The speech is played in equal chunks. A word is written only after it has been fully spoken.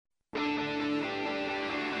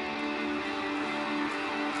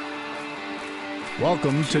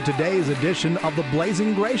Welcome to today's edition of the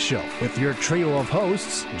Blazing Grace Show with your trio of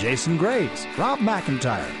hosts, Jason Graves, Rob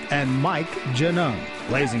McIntyre, and Mike Janung.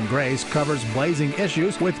 Blazing Grace covers blazing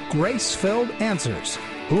issues with grace-filled answers.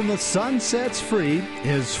 Whom the sun sets free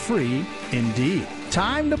is free indeed.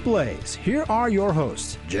 Time to blaze. Here are your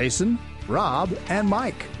hosts, Jason, Rob, and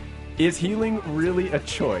Mike. Is healing really a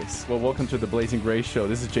choice? Well, welcome to the Blazing Grace Show.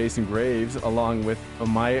 This is Jason Graves, along with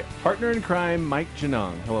my partner in crime, Mike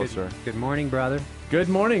Janung. Hello, sir. Good morning, brother. Good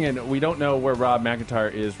morning, and we don't know where Rob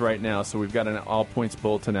McIntyre is right now, so we've got an all-points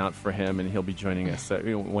bulletin out for him, and he'll be joining us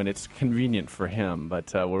when it's convenient for him.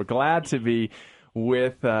 But we're glad to be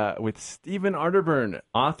with Stephen Arterburn,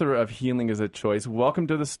 author of Healing is a Choice. Welcome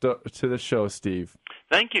to the show, Steve.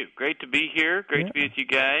 Thank you. Great to be here. Great to be with you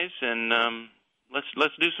guys, and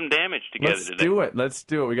let's do some damage together today. Let's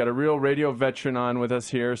do it. We got a real radio veteran on with us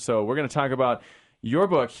here, so we're going to talk about your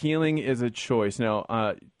book, Healing is a Choice.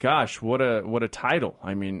 Now, gosh, what a title.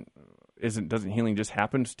 I mean, doesn't healing just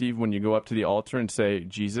happen, Steve, when you go up to the altar and say,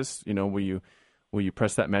 Jesus, will you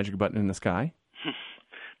press that magic button in the sky?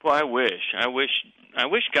 Well, I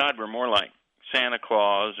wish God were more like Santa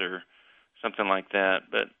Claus or something like that.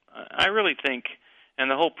 But I really think,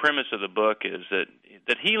 and the whole premise of the book is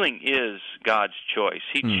that healing is God's choice.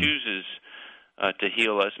 He chooses to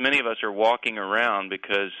heal us. Many of us are walking around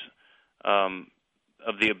because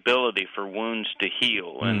of the ability for wounds to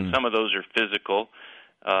heal, and some of those are physical,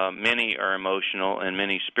 many are emotional, and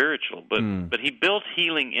many spiritual. But He built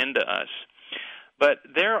healing into us. But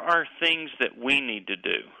there are things that we need to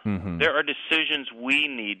do. Mm-hmm. There are decisions we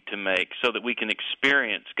need to make so that we can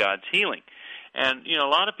experience God's healing. And, a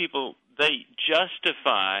lot of people, they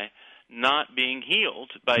justify not being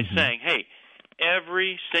healed by saying, hey,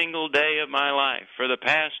 every single day of my life, for the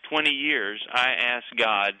past 20 years, I asked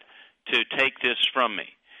God to take this from me,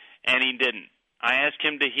 and He didn't. I asked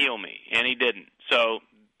Him to heal me, and He didn't. So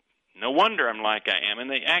no wonder I'm like I am. And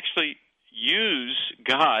they actually use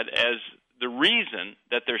God as the reason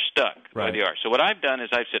that they're stuck where they are. So what I've done is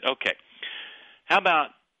I've said, okay, how about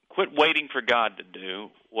quit waiting for God to do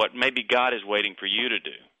what maybe God is waiting for you to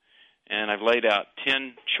do? And I've laid out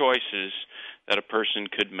 10 choices that a person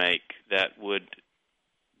could make that would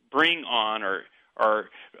bring on or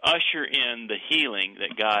usher in the healing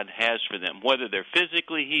that God has for them. Whether they're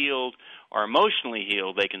physically healed or emotionally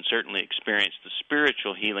healed, they can certainly experience the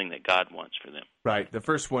spiritual healing that God wants for them. Right. The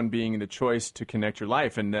first one being the choice to connect your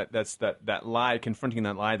life, and that's that lie, confronting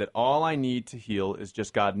that lie that all I need to heal is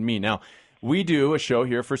just God and me. Now, we do a show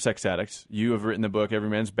here for sex addicts. You have written the book, Every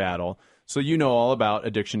Man's Battle, so you know all about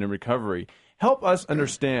addiction and recovery. Help us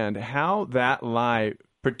understand how that lie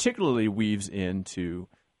particularly weaves into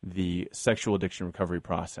the sexual addiction recovery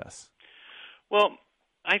process. Well,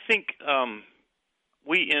 I think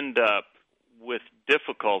we end up with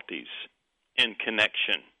difficulties in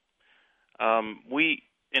connection. And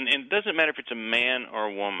it doesn't matter if it's a man or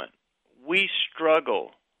a woman. We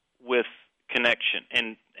struggle with connection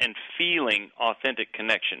and feeling authentic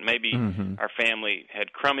connection. Maybe our family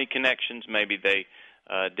had crummy connections. Maybe they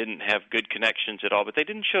didn't have good connections at all, but they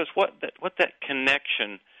didn't show us what that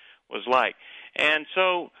connection was like. And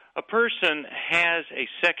so a person has a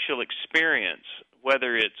sexual experience,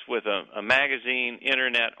 whether it's with a magazine,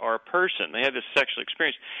 internet, or a person. They have this sexual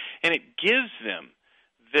experience, and it gives them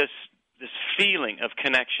this feeling of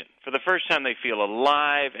connection. For the first time, they feel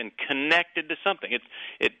alive and connected to something.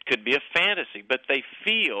 It could be a fantasy, but they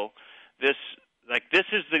feel this like this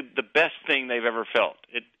is the best thing they've ever felt.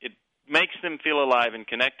 It makes them feel alive and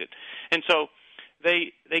connected, and so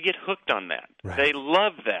they get hooked on that. Right. They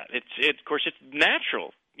love that. Of course it's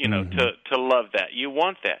natural, to love that. You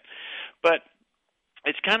want that, but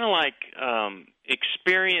it's kind of like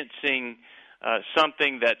experiencing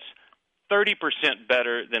something that's 30%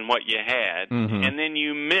 better than what you had, and then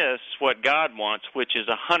you miss what God wants, which is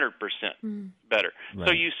 100% better. Right.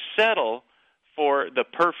 So you settle for the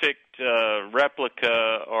perfect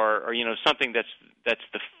replica or something that's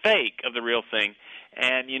the fake of the real thing,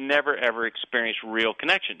 and you never ever experience real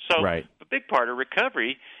connection. So a big part of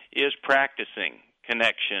recovery is practicing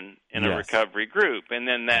connection in a recovery group, and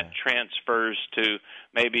then that transfers to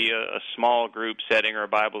maybe a small group setting or a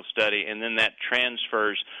Bible study, and then that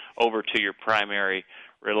transfers over to your primary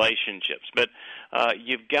relationships. But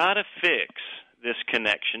you've got to fix this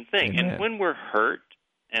connection thing. Amen. And when we're hurt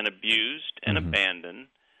and abused and abandoned,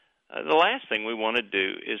 the last thing we want to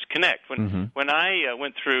do is connect. When I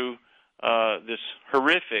went through this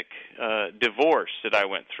horrific divorce that I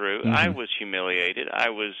went through, I was humiliated. I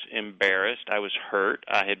was embarrassed. I was hurt.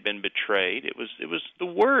 I had been betrayed. It was the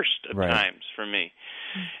worst of times for me.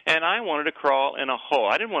 And I wanted to crawl in a hole.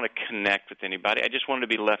 I didn't want to connect with anybody. I just wanted to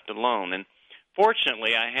be left alone. And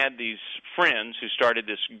fortunately, I had these friends who started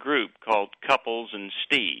this group called Couples and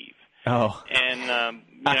Steve. Oh. And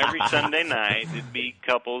every Sunday night, it'd be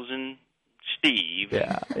Couples and Steve.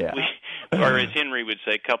 Yeah. Or as Henry would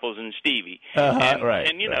say, Couples and Stevie. Right.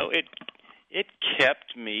 And, it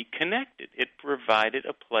kept me connected. It provided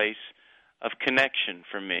a place of connection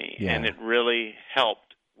for me, and it really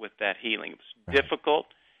helped with that healing. It was difficult,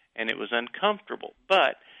 and it was uncomfortable.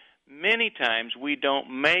 But many times we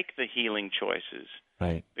don't make the healing choices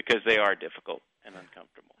because they are difficult and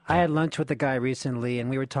uncomfortable. I had lunch with a guy recently, and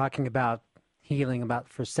we were talking about healing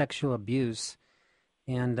for sexual abuse.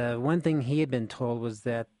 And one thing he had been told was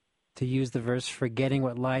that to use the verse, forgetting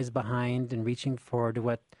what lies behind and reaching forward to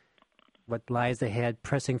what lies ahead,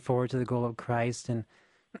 pressing forward to the goal of Christ. And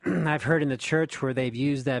I've heard in the church where they've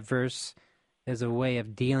used that verse as a way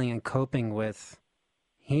of dealing and coping with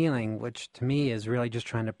healing, which to me is really just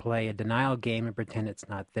trying to play a denial game and pretend it's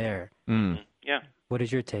not there. Yeah. What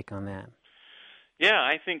is your take on that? Yeah,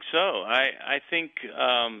 I think so. I think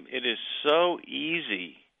it is so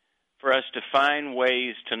easy for us to find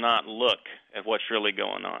ways to not look at what's really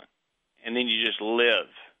going on, and then you just live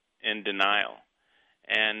in denial.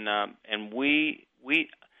 And we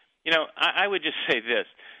I would just say this: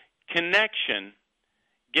 connection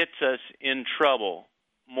gets us in trouble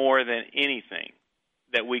more than anything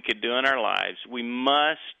that we could do in our lives. We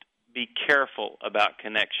must be careful about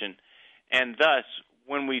connection, and thus,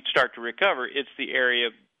 when we start to recover, it's the area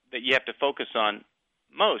that you have to focus on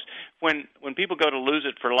most. When people go to Lose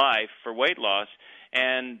It for Life for weight loss,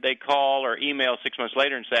 and they call or email 6 months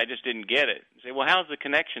later and say, I just didn't get it. You say, well, how's the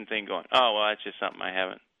connection thing going? Oh, well, that's just something I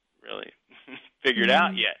haven't really figured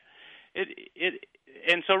out yet.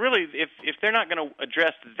 And so really, if they're not going to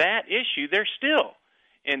address that issue, they're still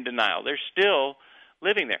in denial. They're still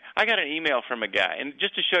living there. I got an email from a guy, and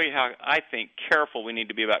just to show you how I think careful we need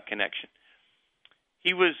to be about connection.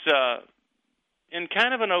 He was in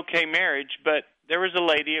kind of an okay marriage, but there was a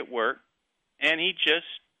lady at work, and he just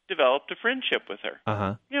developed a friendship with her.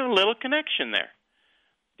 Uh-huh. A little connection there.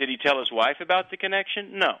 Did he tell his wife about the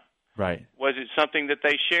connection? No. Right. Was it something that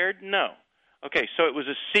they shared? No. Okay, so it was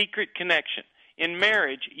a secret connection. In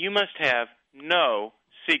marriage, you must have no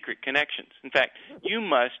secret connections. In fact, you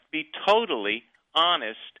must be totally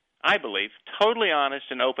honest, I believe, totally honest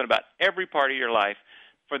and open about every part of your life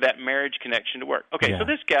for that marriage connection to work. Okay, so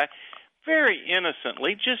this guy very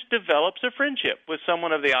innocently just develops a friendship with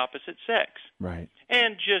someone of the opposite sex. Right.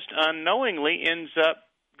 And just unknowingly ends up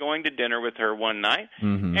going to dinner with her one night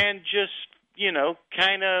and just,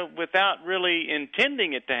 kind of without really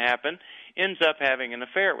intending it to happen, ends up having an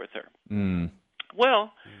affair with her.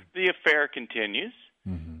 Well, the affair continues.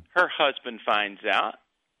 Her husband finds out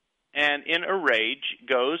and in a rage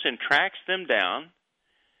goes and tracks them down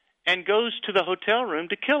and goes to the hotel room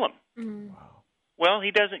to kill them. Wow. Well,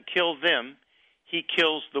 he doesn't kill them. He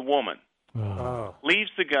kills the woman.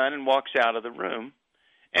 Leaves the gun and walks out of the room.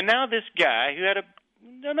 And now this guy, who had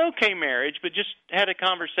an okay marriage but just had a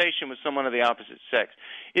conversation with someone of the opposite sex,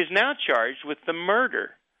 is now charged with the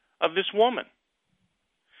murder of this woman.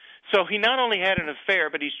 So he not only had an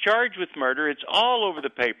affair, but he's charged with murder. It's all over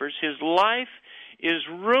the papers. His life is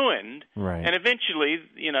ruined. Right. And eventually,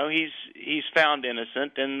 he's found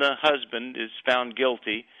innocent, and the husband is found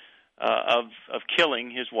guilty of killing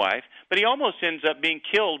his wife, but he almost ends up being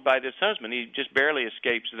killed by this husband. He just barely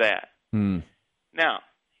escapes that. Now,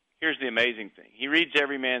 here's the amazing thing. He reads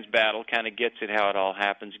Every Man's Battle, kind of gets it how it all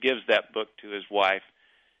happens, gives that book to his wife.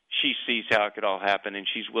 She sees how it could all happen, and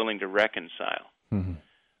she's willing to reconcile.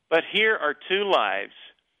 But here are two lives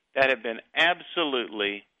that have been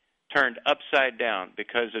absolutely turned upside down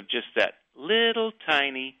because of just that little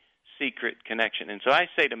tiny secret connection. And so I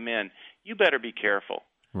say to men, you better be careful.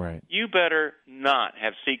 Right. You better not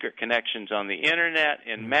have secret connections on the internet,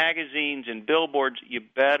 in magazines, and billboards. You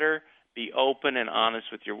better be open and honest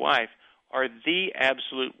with your wife, or the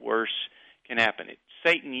absolute worst can happen.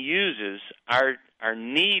 Satan uses our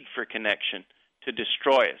need for connection to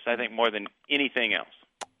destroy us, I think, more than anything else.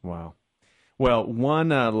 Wow. Well, one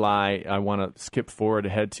lie I want to skip forward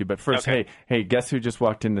ahead to, but first, hey, guess who just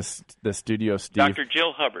walked in the studio, Steve? Dr.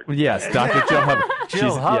 Jill Hubbard. Yes, Dr. Jill Hubbard.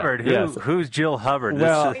 Jill Hubbard. Who's Jill Hubbard?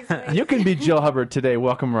 Well, you can be Jill Hubbard today.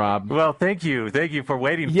 Welcome, Rob. Well, thank you. Thank you for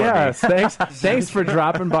waiting for me. Yes, thanks for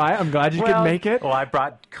dropping by. I'm glad you could make it. Well, I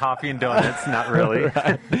brought coffee and donuts. Not really.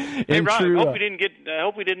 Right. Hey, Rob, I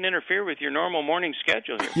hope we didn't interfere with your normal morning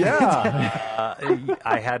schedule here. Yeah.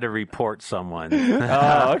 I had to report someone.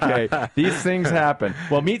 Oh, okay. These things happen.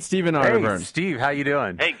 Well, meet Stephen Arterburn. Hey, Steve, how you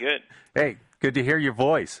doing? Hey, good. Hey, good to hear your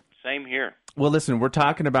voice. Same here. Well, listen, we're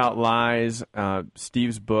talking about lies.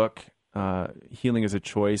 Steve's book healing is a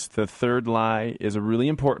choice. The third lie is a really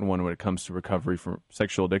important one when it comes to recovery from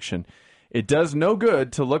sexual addiction. It does no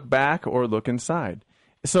good to look back or look inside.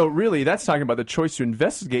 So really, that's talking about the choice to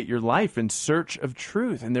investigate your life in search of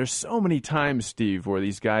truth. And there's so many times, Steve, where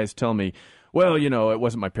these guys tell me, well, it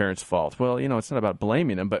wasn't my parents' fault. Well, it's not about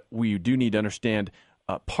blaming them, but we do need to understand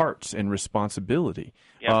parts and responsibility.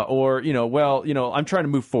 Yeah. I'm trying to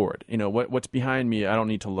move forward. What's behind me I don't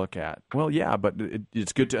need to look at. Well, yeah, but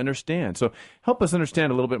it's good to understand. So help us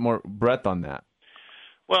understand a little bit more breadth on that.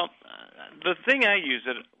 Well, the thing I use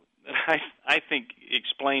that I think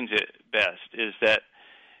explains it best is that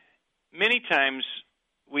many times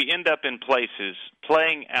we end up in places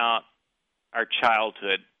playing out our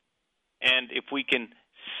childhood, and if we can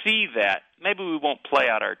see that, maybe we won't play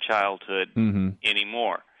out our childhood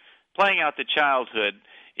anymore. Playing out the childhood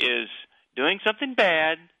is doing something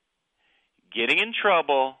bad, getting in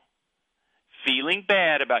trouble, feeling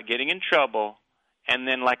bad about getting in trouble, and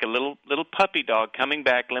then like a little puppy dog coming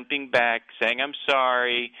back, limping back, saying I'm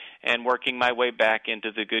sorry, and working my way back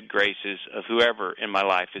into the good graces of whoever in my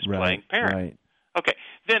life is playing parent. Right. Okay.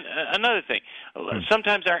 Then another thing,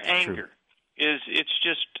 sometimes our anger it's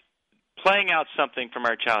just playing out something from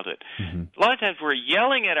our childhood. A lot of times we're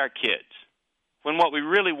yelling at our kids when what we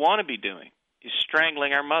really want to be doing is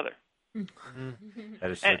strangling our mother.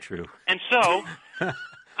 That is so true. And so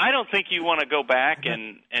I don't think you want to go back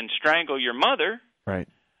and strangle your mother. Right.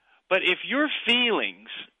 But if your feelings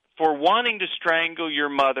for wanting to strangle your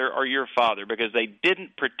mother or your father because they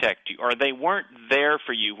didn't protect you or they weren't there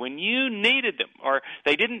for you when you needed them or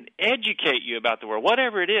they didn't educate you about the world,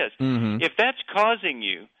 whatever it is, if that's causing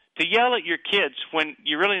you to yell at your kids when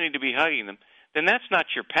you really need to be hugging them, then that's not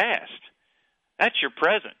your past. That's your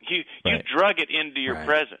present. You drug it into your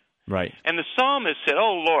present. Right. And the psalmist said,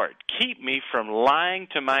 "Oh, Lord, keep me from lying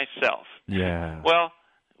to myself." Yeah. Well,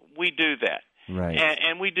 we do that. Right.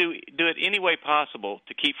 And we do it any way possible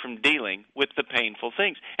to keep from dealing with the painful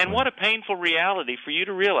things. And what a painful reality for you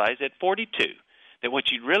to realize at 42 that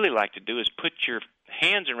what you'd really like to do is put your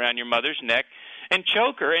hands around your mother's neck and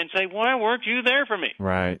choke her and say, "Why weren't you there for me?"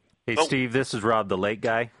 Right. Hey, Steve, this is Rob, the late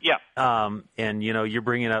guy. Yeah. And, you're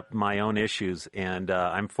bringing up my own issues, and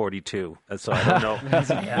I'm 42, so I don't know.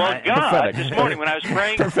 Well, God, this morning when I was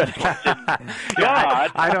praying, I said,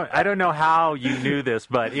 God. I don't know how you knew this,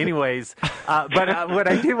 but anyways, what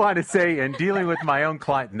I did want to say, in dealing with my own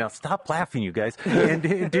client, now stop laughing, you guys.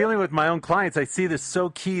 In dealing with my own clients, I see this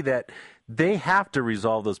so key that they have to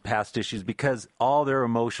resolve those past issues because all their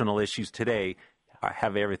emotional issues today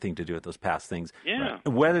have everything to do with those past things,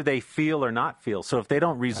 whether they feel or not feel. So if they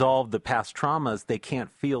don't resolve the past traumas, they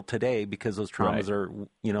can't feel today because those traumas are,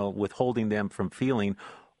 withholding them from feeling,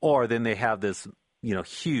 or then they have this,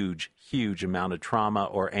 huge amount of trauma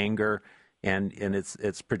or anger, and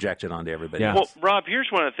it's projected onto everybody else. Well, Rob,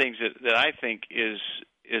 here's one of the things that I think is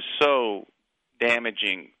so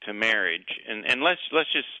damaging to marriage, and let's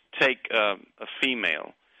just take a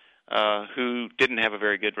female who didn't have a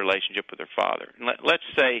very good relationship with her father. Let's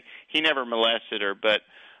say he never molested her, but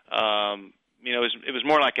it was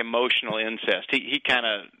more like emotional incest. He kind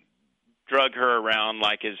of drug her around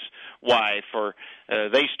like his wife, or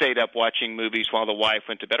they stayed up watching movies while the wife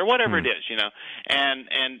went to bed, or whatever it is,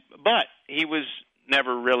 but he was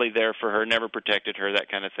never really there for her, never protected her, that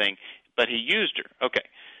kind of thing. But he used her. Okay,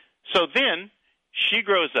 so then she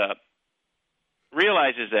grows up,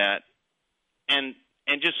 realizes that, and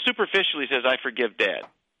just superficially says, "I forgive Dad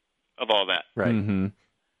of all that." Right.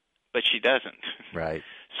 But she doesn't. Right.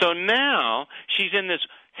 So now she's in this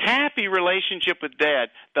happy relationship with Dad.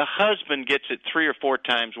 The husband gets it 3 or 4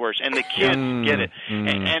 times worse, and the kids get it.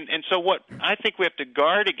 And so what I think we have to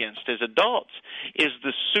guard against as adults is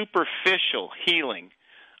the superficial healing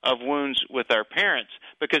of wounds with our parents,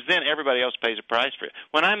 because then everybody else pays a price for it.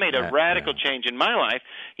 When I made a radical change in my life,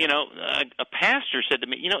 a pastor said to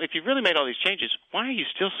me, if you've really made all these changes, why are you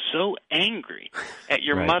still so angry at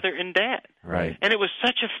your mother and dad? Right. And it was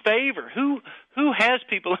such a favor. Who has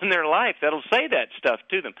people in their life that'll say that stuff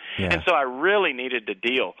to them? Yeah. And so I really needed to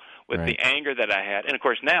deal with the anger that I had. And, of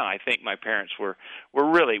course, now I think my parents were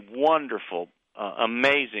really wonderful,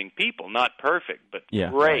 amazing people, not perfect, but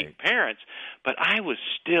great parents. But I was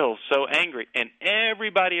still so angry, and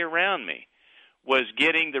everybody around me was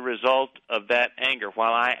getting the result of that anger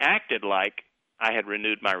while I acted like I had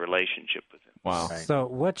renewed my relationship with him. Wow. Right. So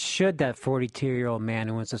what should that 42-year-old man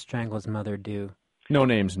who wants to strangle his mother do? No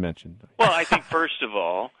names mentioned. Well, I think, first of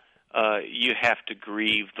all, you have to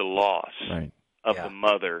grieve the loss of the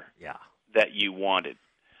mother that you wanted.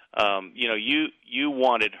 You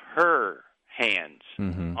wanted her hands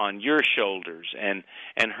on your shoulders and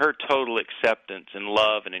her total acceptance and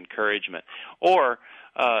love and encouragement. Or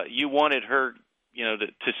you wanted her,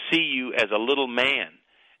 to see you as a little man,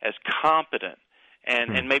 as competent,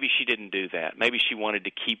 and maybe she didn't do that. Maybe she wanted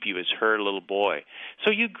to keep you as her little boy.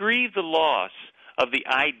 So you grieve the loss of the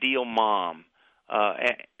ideal mom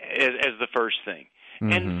as the first thing.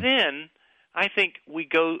 And then I think we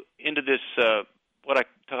go into this, what I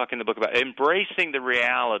talk in the book about, embracing the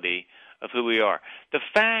reality of who we are. The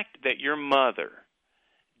fact that your mother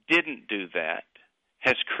didn't do that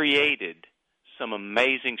has created some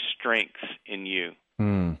amazing strengths in you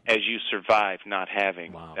as you survive not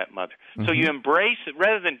having that mother. So you embrace it.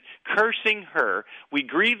 Rather than cursing her, we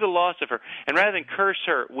grieve the loss of her. And rather than curse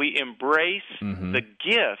her, we embrace the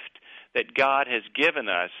gift that God has given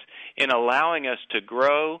us in allowing us to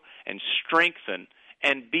grow and strengthen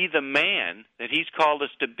and be the man that He's called us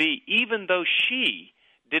to be, even though she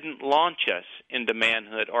didn't launch us into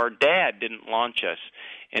manhood, or Dad didn't launch us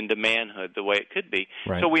into manhood the way it could be.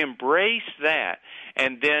 Right. So we embrace that,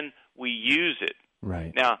 and then we use it.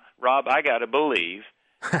 Right. Now, Rob, I got to believe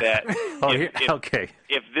that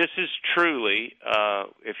if this is truly,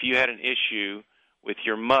 if you had an issue with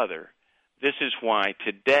your mother, this is why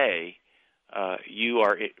today you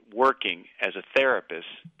are working as a therapist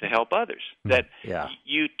to help others. That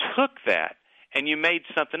you took that and you made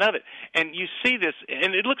something of it. And you see this,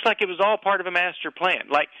 and it looks like it was all part of a master plan.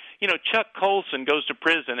 Like, Chuck Colson goes to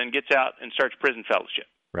prison and gets out and starts prison fellowship.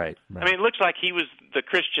 Right. I mean, it looks like he was the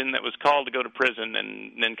Christian that was called to go to prison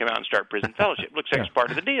and then come out and start prison fellowship. It looks like it's part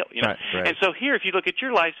of the deal, Right. And so here, if you look at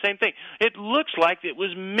your life, same thing. It looks like it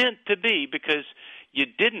was meant to be because you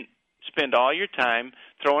didn't spend all your time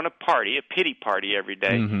throwing a pity party every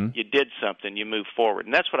day. You did something, you moved forward.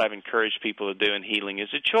 And that's what I've encouraged people to do in healing is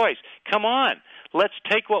a choice. Come on, let's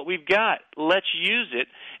take what we've got, let's use it,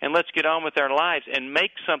 and let's get on with our lives and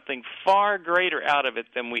make something far greater out of it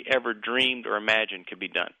than we ever dreamed or imagined could be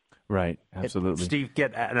done. Right, absolutely. Steve,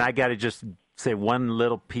 and I got to just say one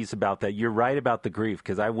little piece about that. You're right about the grief,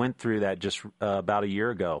 because I went through that just about a year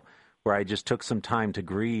ago, where I just took some time to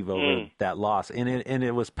grieve over that loss. And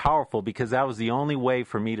it was powerful because that was the only way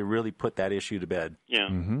for me to really put that issue to bed. Yeah.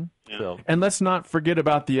 So. And let's not forget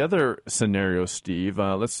about the other scenario, Steve.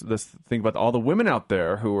 Let's think about all the women out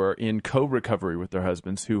there who are in co-recovery with their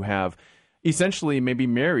husbands who have essentially maybe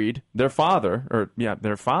married their father,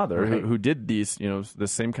 who did these, the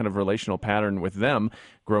same kind of relational pattern with them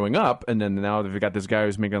growing up, and then now they've got this guy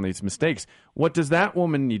who's making all these mistakes. What does that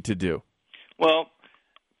woman need to do? Well,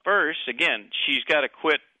 first, again, she's got to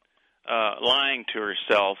quit lying to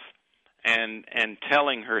herself and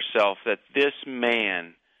telling herself that this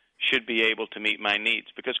man should be able to meet my needs.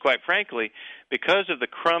 Because quite frankly, because of the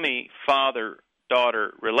crummy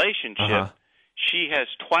father-daughter relationship, she has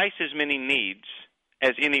twice as many needs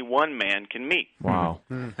as any one man can meet. Wow.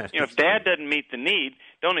 If Dad doesn't meet the need,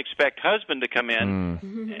 don't expect husband to come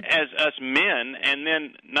in as us men and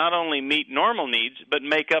then not only meet normal needs, but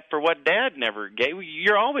make up for what Dad never gave.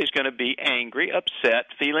 You're always going to be angry, upset,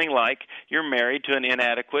 feeling like you're married to an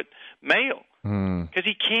inadequate male because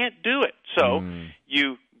he can't do it. So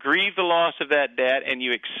you grieve the loss of that dad and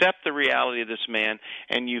you accept the reality of this man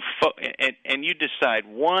and you decide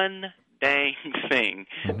one dang thing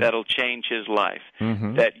that'll change his life,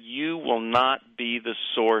 that you will not be the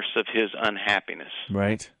source of his unhappiness.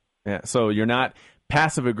 Right. Yeah. So you're not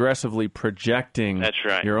passive-aggressively projecting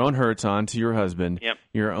your own hurts onto your husband. Yep.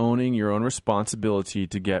 You're owning your own responsibility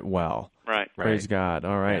to get well. Right. Praise God.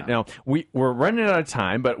 All right. Yeah. Now, we're running out of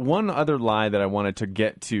time, but one other lie that I wanted to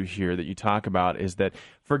get to here that you talk about is that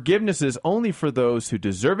forgiveness is only for those who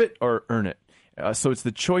deserve it or earn it. So it's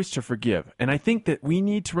the choice to forgive. And I think that we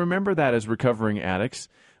need to remember that as recovering addicts.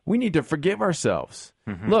 We need to forgive ourselves.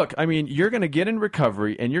 Look, I mean, you're going to get in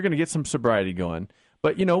recovery and you're going to get some sobriety going.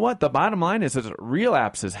 But you know what? The bottom line is that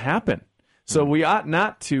relapses happen. So we ought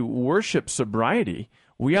not to worship sobriety.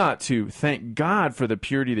 We ought to thank God for the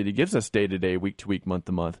purity that He gives us day to day, week to week, month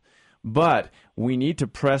to month. But we need to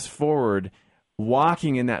press forward,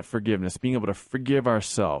 walking in that forgiveness, being able to forgive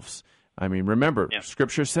ourselves. I mean, remember,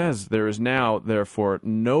 Scripture says there is now, therefore,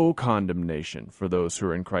 no condemnation for those who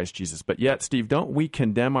are in Christ Jesus. But yet, Steve, don't we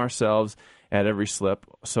condemn ourselves at every slip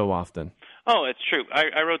so often? Oh, it's true.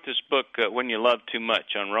 I wrote this book, When You Love Too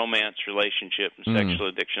Much, on romance, relationship, and sexual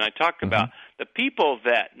addiction. I talk about the people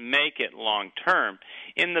that make it long-term.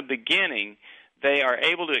 In the beginning, they are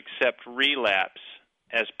able to accept relapse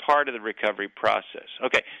as part of the recovery process.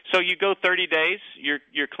 Okay, so you go 30 days,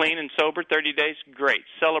 you're clean and sober, 30 days, great.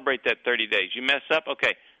 Celebrate that 30 days. You mess up,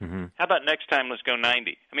 okay. How about next time let's go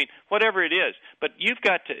 90? I mean, whatever it is. But you've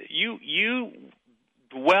got to, you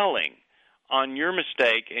dwelling on your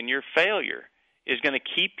mistake and your failure is going to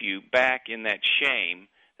keep you back in that shame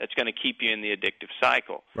that's going to keep you in the addictive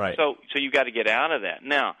cycle. Right. So you've got to get out of that.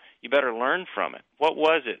 Now, you better learn from it. What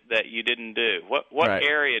was it that you didn't do? What Right.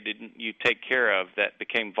 area didn't you take care of that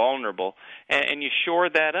became vulnerable? And you shore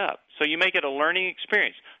that up. So you make it a learning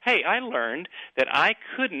experience. Hey, I learned that I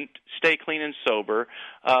couldn't stay clean and sober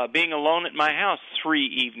being alone at my house 3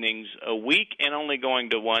 evenings a week and only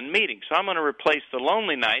going to one meeting. So I'm going to replace the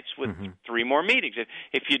lonely nights with 3 more meetings.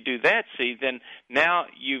 If you do that, then now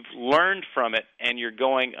you've learned from it and you're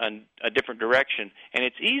going a different direction, and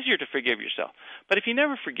it's easier to forgive yourself. But if you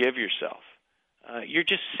never forgive yourself, you're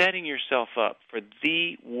just setting yourself up for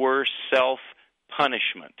the worst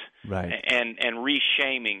self-punishment Right. and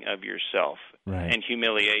reshaming of yourself Right. and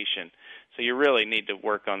humiliation. So you really need to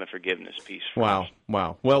work on the forgiveness piece first.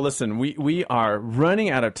 Wow. Well, listen, we are running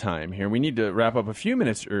out of time here. We need to wrap up a few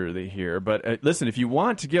minutes early here. But listen, if you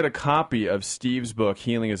want to get a copy of Steve's book,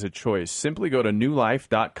 Healing is a Choice, simply go to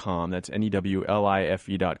newlife.com. That's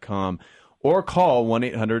NEWLIFE.com. Or call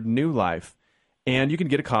 1-800-NEW-LIFE. And you can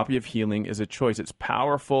get a copy of Healing is a Choice. It's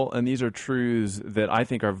powerful, and these are truths that I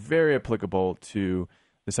think are very applicable to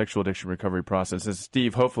the sexual addiction recovery process. And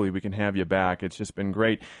Steve, hopefully we can have you back. It's just been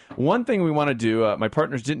great. One thing we want to do, my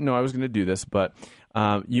partners didn't know I was going to do this, but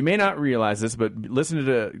you may not realize this, but listen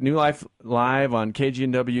to New Life Live on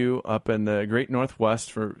KGNW up in the Great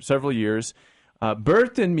Northwest for several years.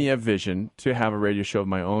 Birthed in me a vision to have a radio show of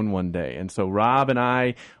my own one day. And so Rob and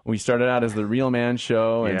I, we started out as the Real Man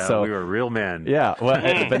Show. And so we were real men. Yeah, well,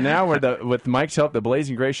 but now we're with Mike's help, the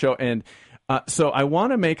Blazing Grace Show. And so I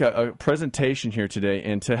want to make a presentation here today.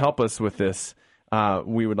 And to help us with this,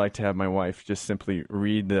 we would like to have my wife just simply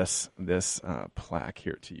read this plaque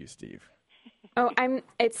here to you, Steve.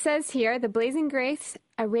 It says here, the Blazing Grace,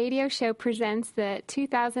 a radio show, presents the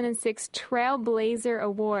 2006 Trailblazer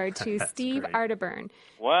Award to Steve Arterburn.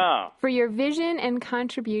 Wow. For your vision and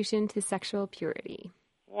contribution to sexual purity.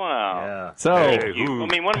 Wow. Yeah. So, Thank you. I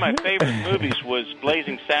mean, one of my favorite movies was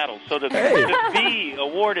Blazing Saddles. So to be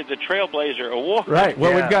awarded the Trailblazer Award. right.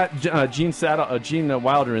 Well, we've got Gene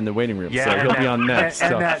Wilder in the waiting room, so he'll be on next.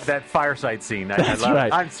 And that fireside scene. That's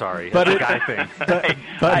right. I'm sorry. But that's a guy thing.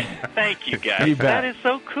 But Thank you, guys. You bet. That is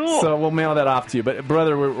so cool. So we'll mail that off to you. But,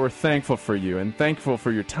 brother, we're thankful for you and thankful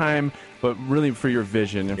for your time, but really for your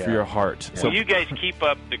vision and for your heart. So you guys keep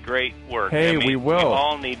up the great work. Hey, we will. We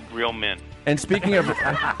all need real men. And speaking of,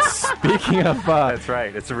 that's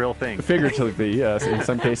right. It's a real thing. Figuratively, yes, in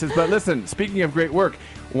some cases. But listen, speaking of great work,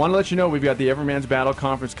 I want to let you know we've got the Everman's Battle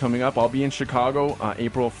Conference coming up. I'll be in Chicago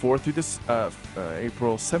April 4th through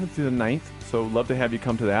April 7th through the 9th. So love to have you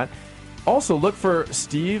come to that. Also, look for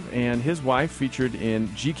Steve and his wife featured in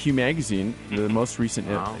GQ magazine, the most recent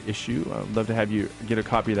issue. I'd love to have you get a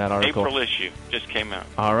copy of that article. April issue just came out.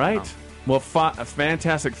 All right. Wow. Well,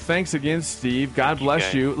 fantastic. Thanks again, Steve. God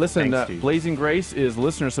bless you. Listen, Thanks, Blazing Grace is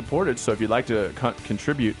listener-supported, so if you'd like to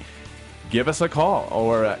contribute, give us a call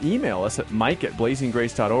or email us at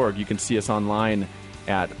mike@blazinggrace.org. You can see us online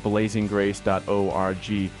at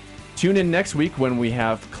blazinggrace.org. Tune in next week when we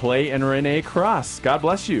have Clay and Renee Cross. God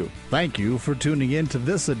bless you. Thank you for tuning in to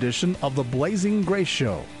this edition of the Blazing Grace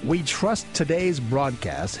Show. We trust today's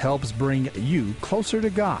broadcast helps bring you closer to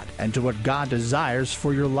God and to what God desires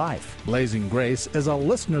for your life. Blazing Grace is a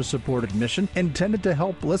listener-supported mission intended to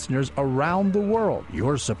help listeners around the world.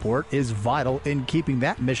 Your support is vital in keeping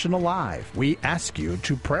that mission alive. We ask you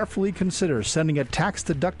to prayerfully consider sending a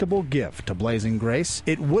tax-deductible gift to Blazing Grace.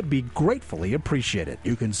 It would be gratefully appreciated.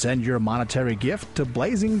 You can send your monetary gift to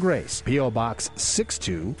Blazing Grace, P.O. Box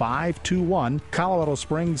 62521, Colorado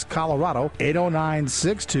Springs, Colorado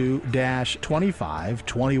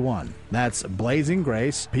 80962-2521. That's Blazing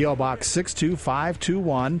Grace, P.O. Box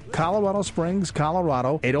 62521, Colorado Springs,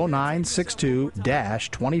 Colorado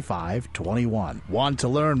 80962-2521. Want to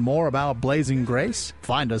learn more about Blazing Grace?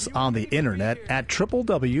 Find us on the internet at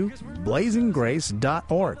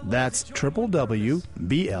www.blazinggrace.org. That's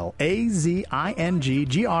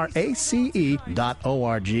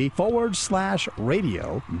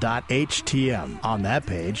www.blazinggrace.org/radio.htm. On that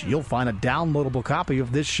page, you'll find a downloadable copy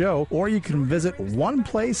of this show, or you can visit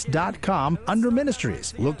oneplace.com under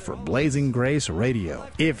Ministries. Look for Blazing Grace Radio.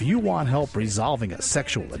 If you want help resolving a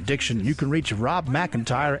sexual addiction, you can reach Rob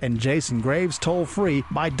McIntyre and Jason Graves toll-free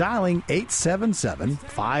by dialing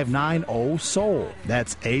 877-590-SOUL.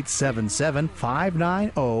 That's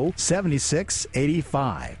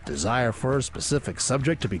 877-590-7685. Desire for a specific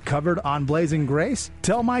subject to be covered on Blazing Grace?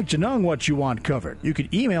 Tell Mike Genung what you want covered. You can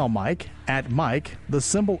email Mike at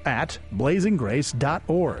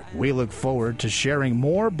blazinggrace.org. We look forward to sharing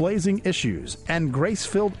more blazing issues and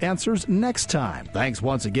grace-filled answers next time. Thanks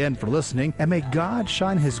once again for listening, and may God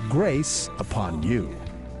shine His grace upon you.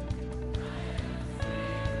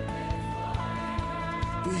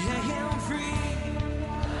 We hear Him free.